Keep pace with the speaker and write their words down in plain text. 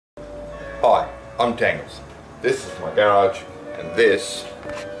Hi, I'm Tangles. This is my garage and this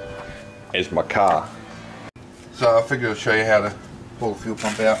is my car. So I figured I'd show you how to pull the fuel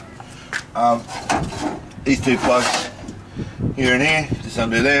pump out. These two plugs here and here, just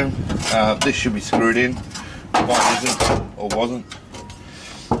undo them. This should be screwed in. Mine isn't or wasn't.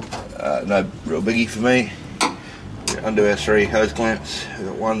 No real biggie for me. Undo our 3 hose clamps. We've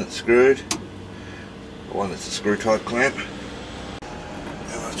got one that's screwed, one that's a screw type clamp.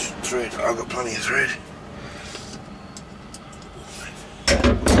 How much thread? I've got plenty of thread.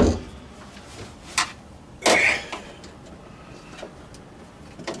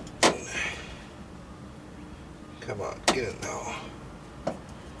 Come on, get it now.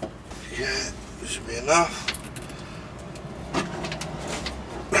 Okay, this should be enough.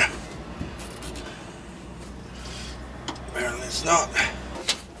 Apparently it's not.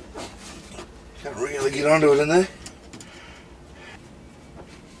 Can't really get onto it in there.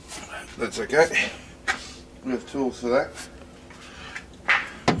 That's okay. We have tools for that.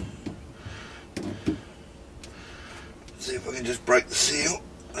 Let's see if I can just break the seal.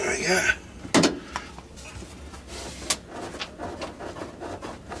 There we go.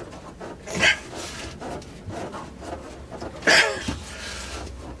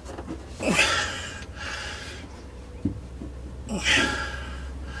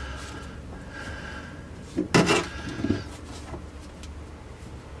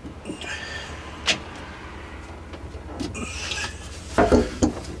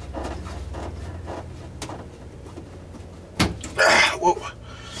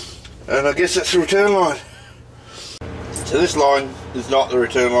 And I guess that's the return line. So this line is not the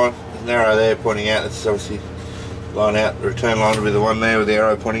return line. There's an arrow there pointing out. That's obviously line out. The return line will be the one there with the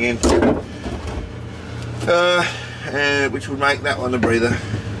arrow pointing in. Which would make that one the breather,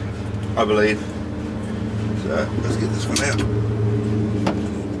 I believe. So let's get this one out.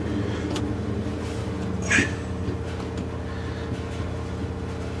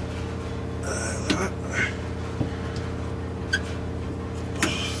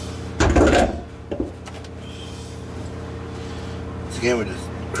 Again, we just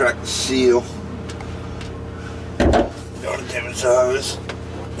crack the seal. Don't want to damage those.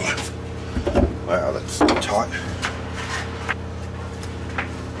 Wow, that's tight.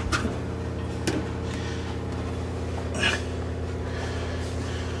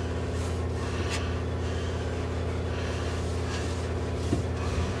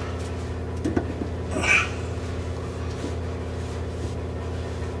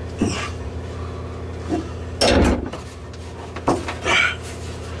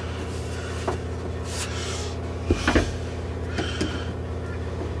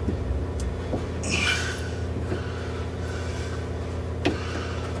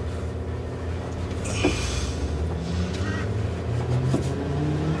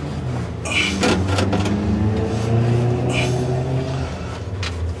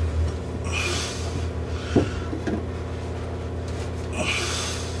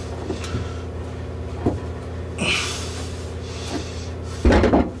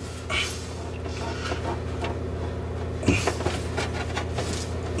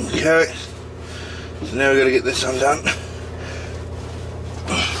 Okay, so now we've got to get this undone.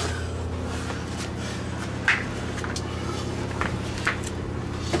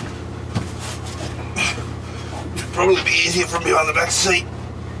 Should probably be easier from behind the back seat.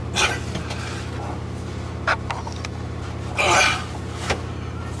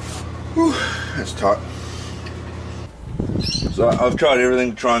 Whew, that's tight. So I've tried everything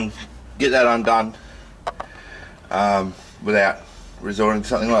to try and get that undone without resorting to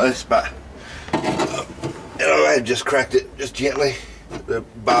something like this, but I had just cracked it just gently, the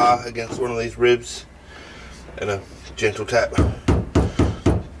bar against one of these ribs, and a gentle tap.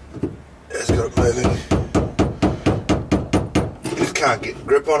 It's got it moving. You just can't get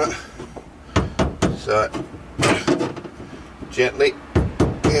grip on it, so gently,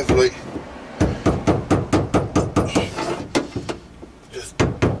 carefully, just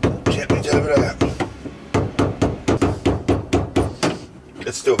gently tap it out.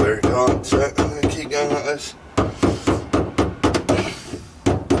 It's still very tight, so I'm going to keep going like this.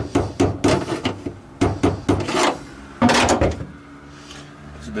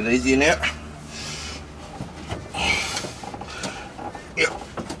 It's a bit easier now. Yep.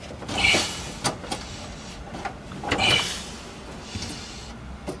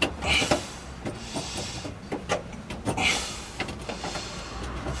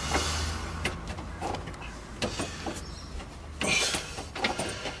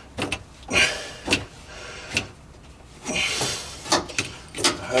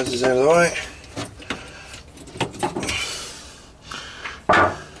 Hoses out of the way.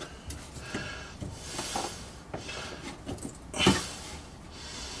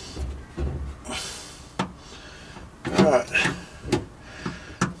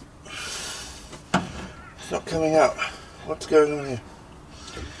 coming up. What's going on here?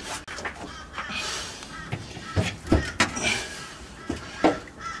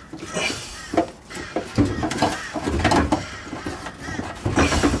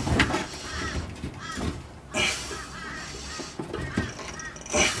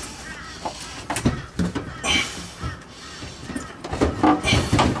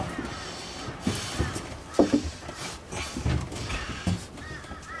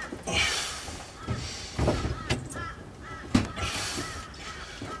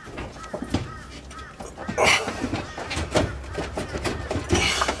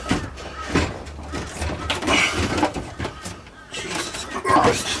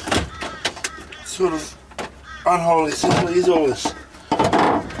 Sort of unholy assembly is all this.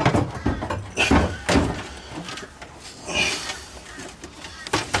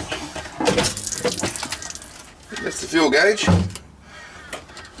 That's the fuel gauge.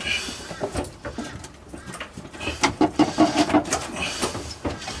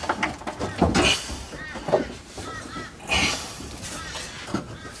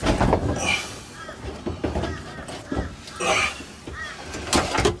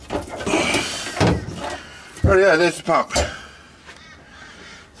 Oh yeah, there's the pump.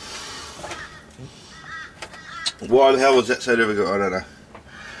 Why the hell was that so difficult? I don't know.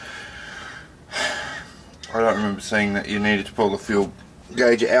 I don't remember seeing that you needed to pull the fuel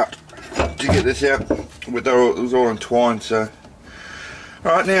gauge out to get this out, but it was all entwined. So,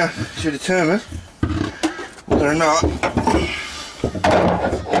 right now to determine whether or not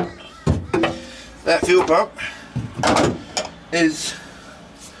that fuel pump is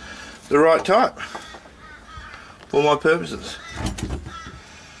the right type for my purposes.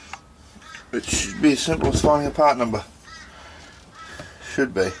 It should be as simple as finding a part number.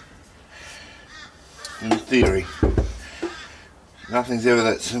 Should be. In theory. Nothing's ever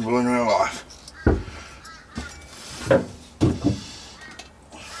that simple in real life.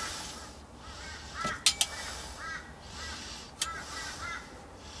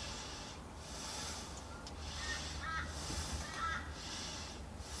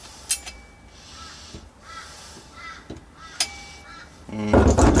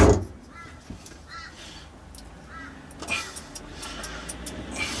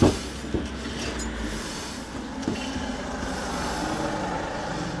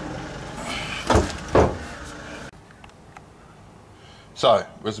 So, it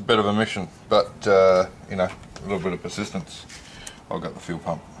was a bit of a mission, but you know, a little bit of persistence. I've got the fuel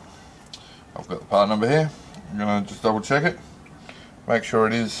pump. I've got the part number here. I'm going to just double check it. Make sure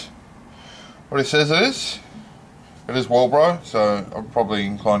it is what it says it is. It is Walbro, so I'm probably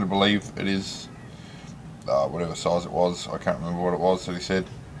inclined to believe it is whatever size it was. I can't remember what it was that he said.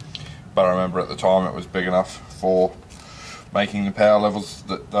 But I remember at the time it was big enough for making the power levels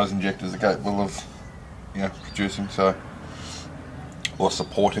that those injectors are capable of, you know, producing. So, or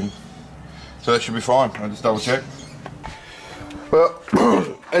supporting, so that should be fine. I'll just double check. Well,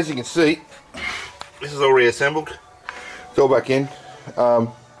 as you can see, this is all reassembled. It's all back in. I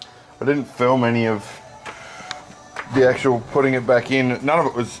didn't film any of the actual putting it back in. None of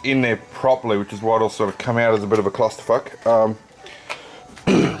it was in there properly, which is why it all sort of come out as a bit of a clusterfuck.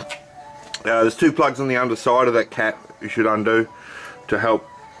 There's two plugs on the underside of that cap you should undo to help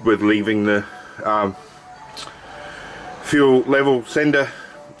with leaving the fuel level sender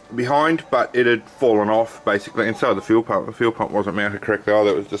behind, but it had fallen off basically, and so had the fuel pump. The fuel pump wasn't mounted correctly either.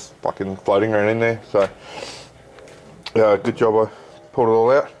 It was just fucking floating around in there. So good job I pulled it all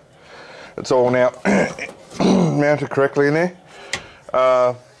out. It's all now mounted correctly in there.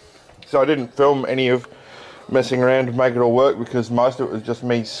 So I didn't film any of messing around to make it all work, because most of it was just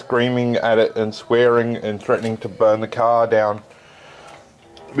me screaming at it and swearing and threatening to burn the car down,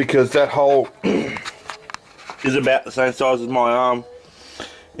 because that hole is about the same size as my arm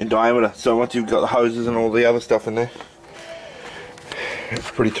in diameter. So once you've got the hoses and all the other stuff in there, it's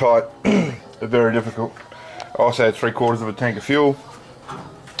pretty tight. Very difficult. I also had 3/4 of a tank of fuel,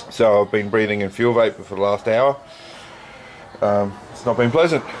 so I've been breathing in fuel vapor for the last hour. It's not been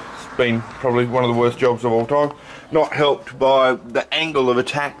pleasant. It's been probably one of the worst jobs of all time. Not helped by the angle of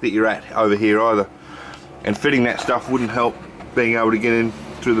attack that you're at over here either. And fitting that stuff wouldn't help being able to get in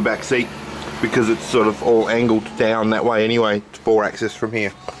through the back seat, because it's sort of all angled down that way anyway for access from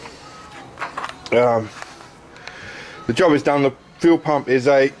here. The job is done. The fuel pump is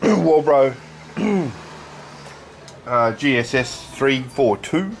a Walbro GSS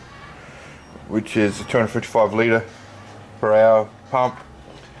 342, which is a 255 litre per hour pump,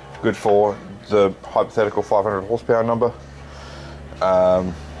 good for the hypothetical 500 horsepower number.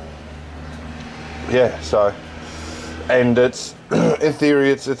 Yeah, so, and it's in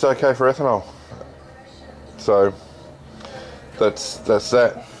theory it's okay for ethanol. So that's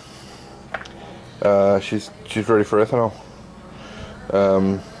that. She's ready for ethanol.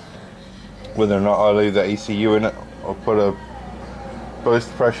 Whether or not I leave the ECU in it or put a boost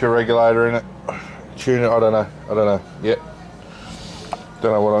pressure regulator in it, tune it, I don't know yet.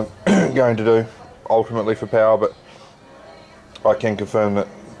 Don't know what I'm going to do ultimately for power, but I can confirm that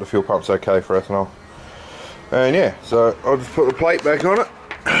the fuel pump's okay for ethanol. And yeah, so I'll just put the plate back on it.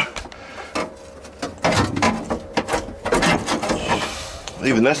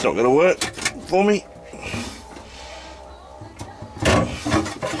 Even that's not going to work for me.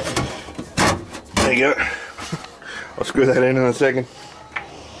 There you go. I'll screw that in a second.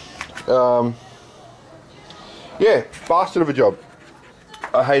 Yeah, bastard of a job.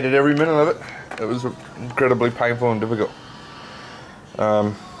 I hated every minute of it. It was incredibly painful and difficult.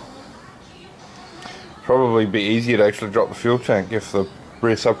 Probably be easier to actually drop the fuel tank if the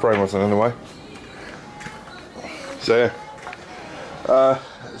rear subframe wasn't in the way. So yeah,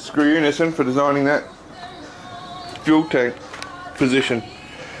 screw you Nissan for designing that fuel tank position.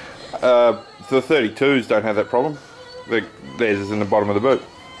 The 32s don't have that problem. Theirs is in the bottom of the boot.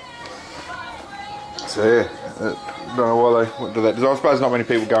 So yeah, don't know why they went to that design. I suppose not many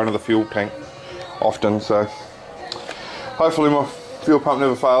people go into the fuel tank often, so hopefully my fuel pump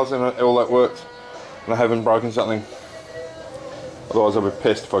never fails and all that works and I haven't broken something. Otherwise I'll be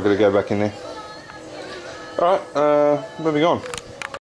pissed if I gotta go back in there. Alright, moving on.